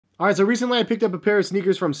All right, so recently I picked up a pair of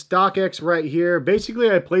sneakers from StockX right here.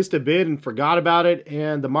 Basically, I placed a bid and forgot about it,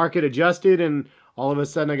 and the market adjusted, and all of a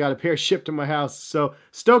sudden I got a pair shipped to my house. So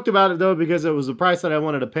stoked about it though, because it was the price that I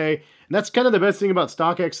wanted to pay. And that's kind of the best thing about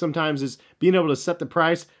StockX sometimes, is being able to set the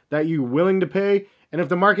price that you're willing to pay. And if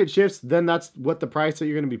the market shifts, then that's what the price that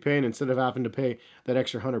you're going to be paying, instead of having to pay that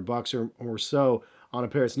extra $100 or so on a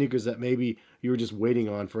pair of sneakers that maybe you were just waiting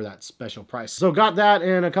on for that special price. So got that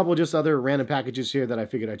and a couple just other random packages here that I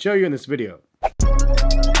figured I'd show you in this video.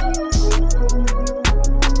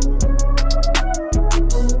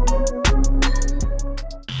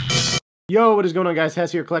 Yo, what is going on, guys? Hes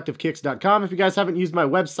here, collectivekicks.com. If you guys haven't used my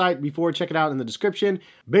website before, check it out in the description.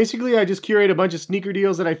 Basically, I just curate a bunch of sneaker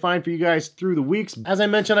deals that I find for you guys through the weeks. As I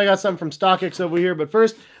mentioned, I got something from StockX over here, but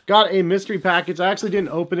first, got a mystery package. I actually didn't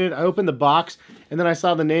open it. I opened the box, and then I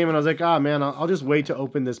saw the name, and I was like, oh man, I'll just wait to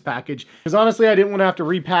open this package. Because honestly, I didn't want to have to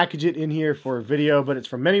repackage it in here for a video, but it's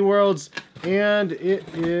from Many Worlds, and it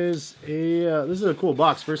is a, this is a cool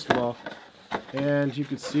box, first of all. And you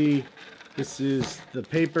can see, this is the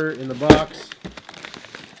paper in the box.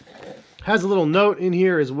 Has a little note in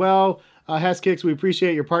here as well. Heskicks, we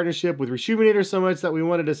appreciate your partnership with Reshoevn8r so much that we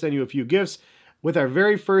wanted to send you a few gifts. With our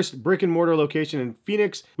very first brick and mortar location in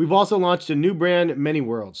Phoenix, we've also launched a new brand, Many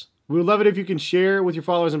Worlds. We would love it if you can share with your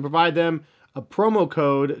followers and provide them a promo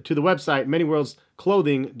code to the website,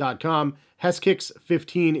 ManyWorldsClothing.com.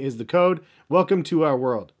 Heskicks15 is the code. Welcome to our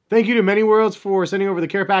world. Thank you to Many Worlds for sending over the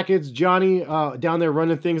care package. Johnny down there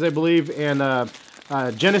running things, I believe, and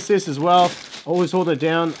Genesis as well, always holding it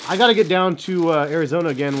down. I got to get down to Arizona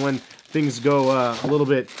again when things go a little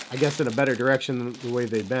bit, I guess, in a better direction than the way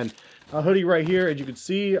they've been. A hoodie right here, as you can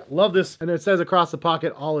see. Love this. And it says across the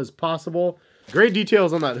pocket, all is possible. Great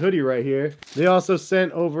details on that hoodie right here. They also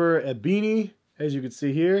sent over a beanie, as you can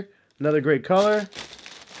see here. Another great color.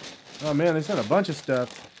 Oh man, they sent a bunch of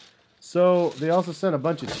stuff. So they also sent a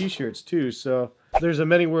bunch of t-shirts too. So there's a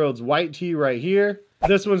Many Worlds white tee right here.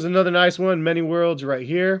 This one's another nice one, Many Worlds right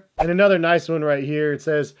here. And another nice one right here. It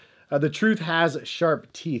says, the truth has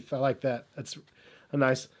sharp teeth. I like that. That's a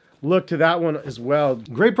nice look to that one as well.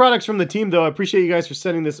 Great products from the team though. I appreciate you guys for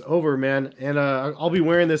sending this over, man. And I'll be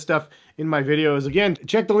wearing this stuff in my videos. Again,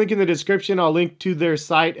 check the link in the description. I'll link to their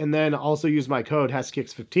site, and then also use my code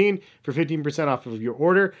HESKICKS15 for 15% off of your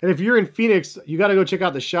order. And if you're in Phoenix, you got to go check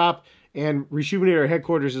out the shop, and Reshoevn8r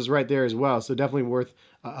headquarters is right there as well. So definitely worth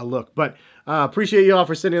a look. But appreciate you all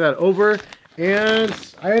for sending that over.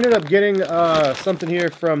 And I ended up getting something here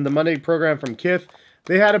from the Monday program from Kith.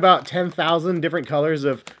 They had about 10,000 different colors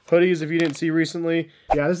of hoodies, if you didn't see recently.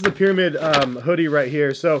 Yeah, this is the pyramid hoodie right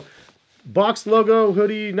here. So box logo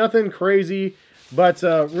hoodie, nothing crazy, but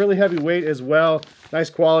really heavy weight as well. Nice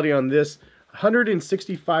quality on this.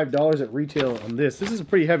 $165 at retail on this. This is a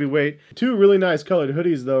pretty heavy weight. Two really nice colored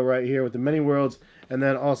hoodies though right here with the Many Worlds, and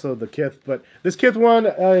then also the Kith. But this Kith one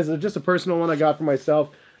is just a personal one I got for myself.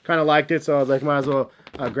 Kind of liked it, so I was like, might as well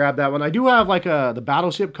grab that one. I do have like the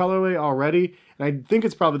Battleship colorway already, and I think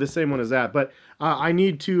it's probably the same one as that, but I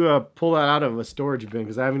need to pull that out of a storage bin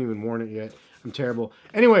because I haven't even worn it yet. I'm terrible.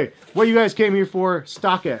 Anyway, what you guys came here for,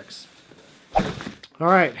 StockX. All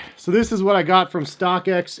right, so this is what I got from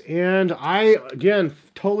StockX, and I, again,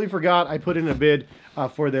 totally forgot I put in a bid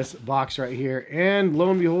for this box right here, and lo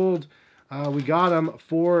and behold, we got them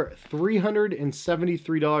for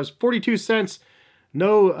 $373, 42 cents.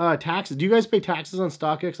 No taxes. Do you guys pay taxes on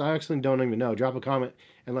StockX? I actually don't even know. Drop a comment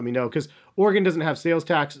and let me know, because Oregon doesn't have sales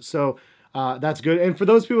tax, so that's good. And for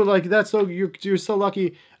those people like that, so you're so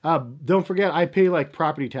lucky. Don't forget, I pay like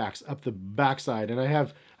property tax up the backside, and I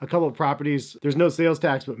have a couple of properties. There's no sales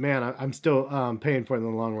tax, but man, I'm still paying for it in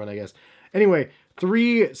the long run, I guess. Anyway,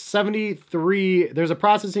 $373. There's a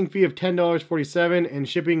processing fee of $10.47, and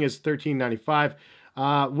shipping is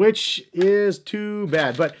 $13.95, which is too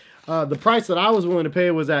bad. But the price that I was willing to pay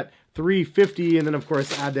was at $3.50, and then of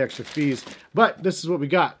course add the extra fees. But this is what we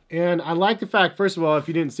got, and I like the fact, first of all, if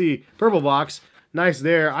you didn't see, purple box, nice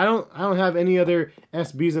there. I don't have any other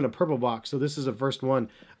SBs in a purple box, so this is the first one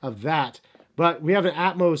of that. But we have an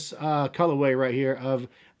Atmos colorway right here of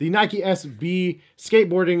the Nike SB.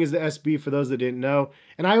 Skateboarding is the SB for those that didn't know.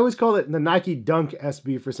 And I always called it the Nike Dunk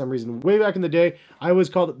SB for some reason. Way back in the day, I always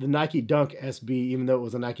called it the Nike Dunk SB, even though it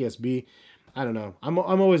was a Nike SB. I don't know. I'm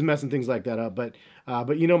always messing things like that up, but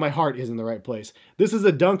you know my heart is in the right place. This is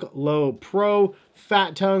a Dunk Low Pro,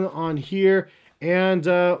 fat tongue on here, and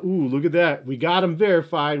ooh, look at that. We got them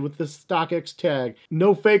verified with the StockX tag.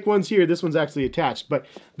 No fake ones here. This one's actually attached, but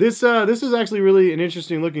this is actually really an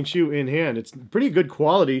interesting looking shoe in hand. It's pretty good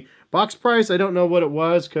quality. Box price, I don't know what it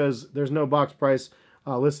was because there's no box price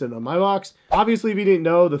listed on my box. Obviously, if you didn't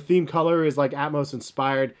know, the theme color is like Atmos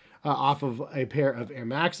inspired off of a pair of Air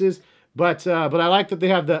Maxes. But I like that they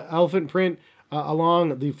have the elephant print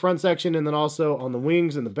along the front section and then also on the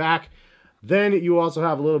wings and the back. Then you also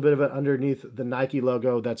have a little bit of it underneath the Nike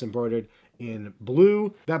logo that's embroidered in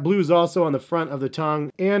blue. That blue is also on the front of the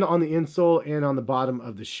tongue and on the insole and on the bottom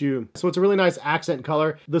of the shoe. So it's a really nice accent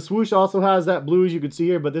color. The swoosh also has that blue, as you can see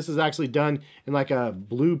here, but this is actually done in like a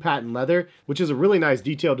blue patent leather, which is a really nice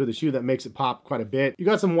detail to the shoe that makes it pop quite a bit. You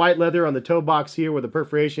got some white leather on the toe box here where the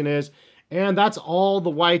perforation is. And that's all the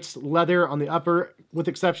white leather on the upper, with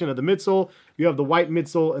exception of the midsole. You have the white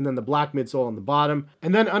midsole and then the black midsole on the bottom.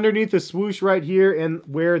 And then underneath the swoosh right here and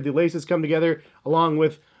where the laces come together, along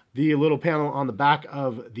with the little panel on the back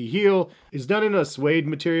of the heel, is done in a suede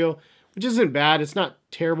material, which isn't bad. It's not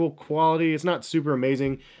terrible quality. It's not super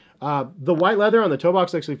amazing. The white leather on the toe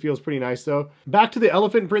box actually feels pretty nice though. Back to the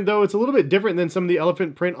elephant print though, it's a little bit different than some of the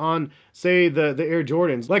elephant print on, say, the Air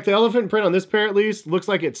Jordans. Like the elephant print on this pair at least looks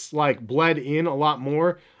like it's like bled in a lot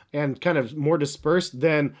more and kind of more dispersed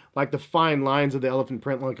than like the fine lines of the elephant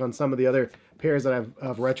print like on some of the other pairs that I've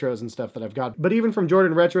of retros and stuff that I've got. But even from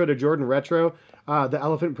Jordan Retro to Jordan Retro, the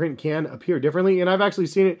elephant print can appear differently. And I've actually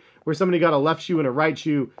seen it where somebody got a left shoe and a right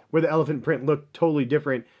shoe where the elephant print looked totally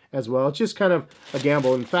different as well. It's just kind of a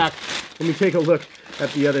gamble. In fact, let me take a look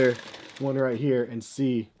at the other one right here and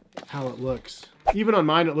see how it looks. Even on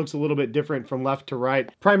mine, it looks a little bit different from left to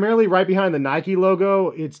right. Primarily right behind the Nike logo,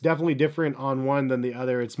 it's definitely different on one than the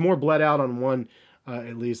other. It's more bled out on one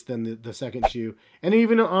at least than the second shoe. And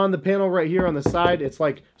even on the panel right here on the side, it's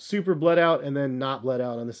like super bled out and then not bled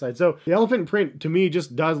out on the side. So the elephant print to me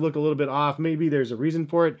just does look a little bit off. Maybe there's a reason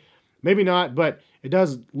for it. Maybe not, but it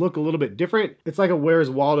does look a little bit different. It's like a Where's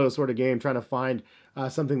Waldo sort of game, trying to find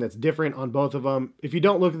something that's different on both of them. If you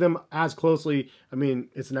don't look at them as closely, I mean,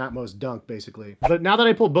 it's an Atmos dunk, basically. But now that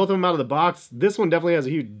I pulled both of them out of the box, this one definitely has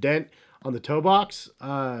a huge dent on the toe box.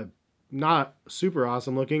 Not super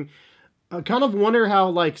awesome looking. I kind of wonder how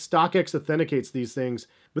like StockX authenticates these things.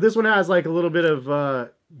 But this one has like a little bit of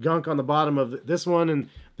gunk on the bottom of this one, and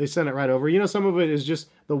they send it right over. You know, some of it is just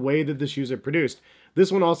the way that the shoes are produced. This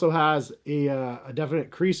one also has a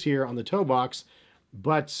definite crease here on the toe box,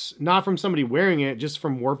 but not from somebody wearing it, just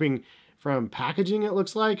from warping from packaging, it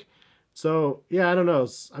looks like. So, yeah, I don't know.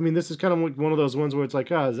 I mean, this is kind of one of those ones where it's like,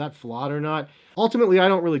 oh, is that flawed or not? Ultimately, I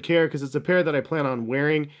don't really care because it's a pair that I plan on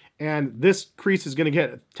wearing, and this crease is going to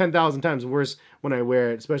get 10,000 times worse when I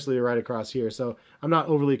wear it, especially right across here. So I'm not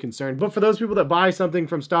overly concerned. But for those people that buy something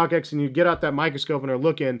from StockX and you get out that microscope and are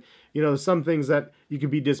looking, you know, there's some things that you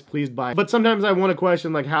could be displeased by. But sometimes I want to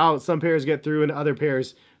question like how some pairs get through and other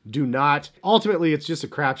pairs do not. Ultimately, it's just a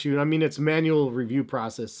crapshoot. I mean, it's a manual review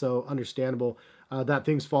process, so understandable that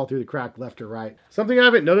things fall through the crack left or right. Something I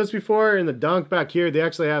haven't noticed before in the dunk back here, they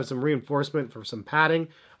actually have some reinforcement for some padding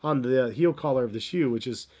on the heel collar of the shoe, which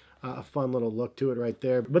is a fun little look to it right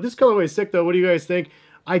there. But this colorway is sick though. What do you guys think?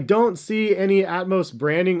 I don't see any Atmos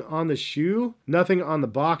branding on the shoe, nothing on the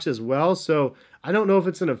box as well. So I don't know if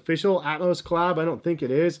it's an official Atmos collab. I don't think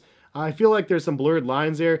it is. I feel like there's some blurred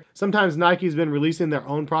lines there. Sometimes Nike's been releasing their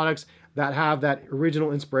own products that have that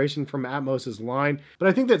original inspiration from Atmos's line. But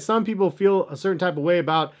I think that some people feel a certain type of way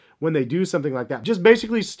about when they do something like that. Just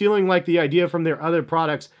basically stealing like the idea from their other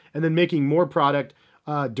products and then making more product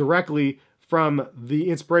directly from the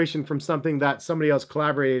inspiration from something that somebody else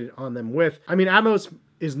collaborated on them with. I mean, Atmos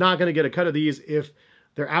is not going to get a cut of these if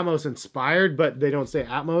they're Atmos inspired, but they don't say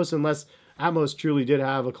Atmos unless Atmos truly did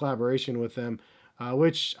have a collaboration with them.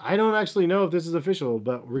 Which I don't actually know if this is official,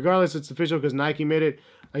 but regardless, it's official because Nike made it.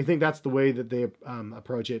 I think that's the way that they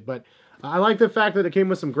approach it. But I like the fact that it came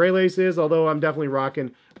with some gray laces, although I'm definitely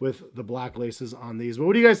rocking with the black laces on these. But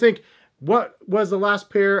what do you guys think? What was the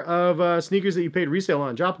last pair of sneakers that you paid resale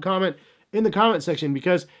on? Drop a comment in the comment section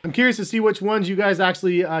because I'm curious to see which ones you guys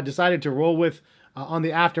actually decided to roll with on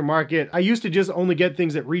the aftermarket. I used to just only get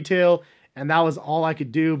things at retail, and that was all I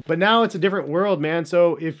could do. But now it's a different world, man.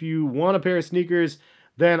 So if you want a pair of sneakers,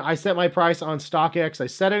 then I set my price on StockX. I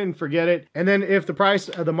set it and forget it. And then if the price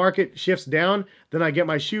of the market shifts down, then I get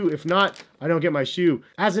my shoe. If not, I don't get my shoe.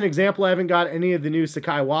 As an example, I haven't got any of the new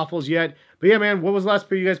Sakai waffles yet. But yeah, man, what was the last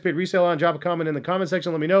pair you guys paid resale on? Drop a comment in the comment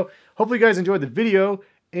section. Let me know. Hopefully you guys enjoyed the video.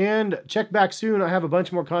 And check back soon. I have a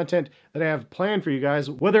bunch more content that I have planned for you guys.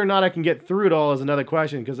 Whether or not I can get through it all is another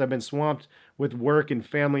question because I've been swamped with work and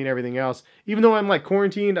family and everything else. Even though I'm like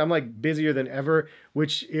quarantined, I'm like busier than ever,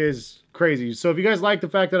 which is crazy. So if you guys like the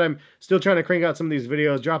fact that I'm still trying to crank out some of these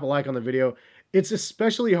videos, drop a like on the video. It's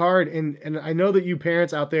especially hard, and I know that you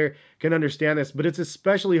parents out there can understand this, but it's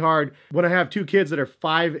especially hard when I have two kids that are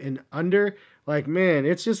 5 and under, Like, man,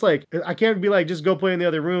 it's just like, I can't be like, just go play in the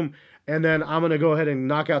other room and then I'm going to go ahead and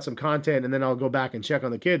knock out some content and then I'll go back and check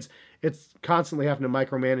on the kids. It's constantly having to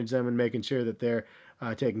micromanage them and making sure that they're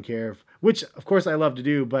taken care of, which of course I love to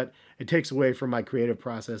do, but it takes away from my creative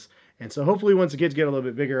process. And so hopefully once the kids get a little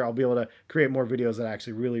bit bigger, I'll be able to create more videos that I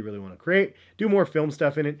actually really, really want to create, do more film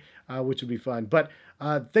stuff in it, which would be fun. But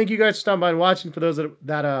thank you guys for stopping by and watching. For those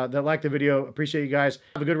that like the video, appreciate you guys.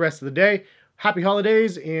 Have a good rest of the day. Happy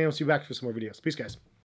holidays, and we'll see you back for some more videos. Peace, guys.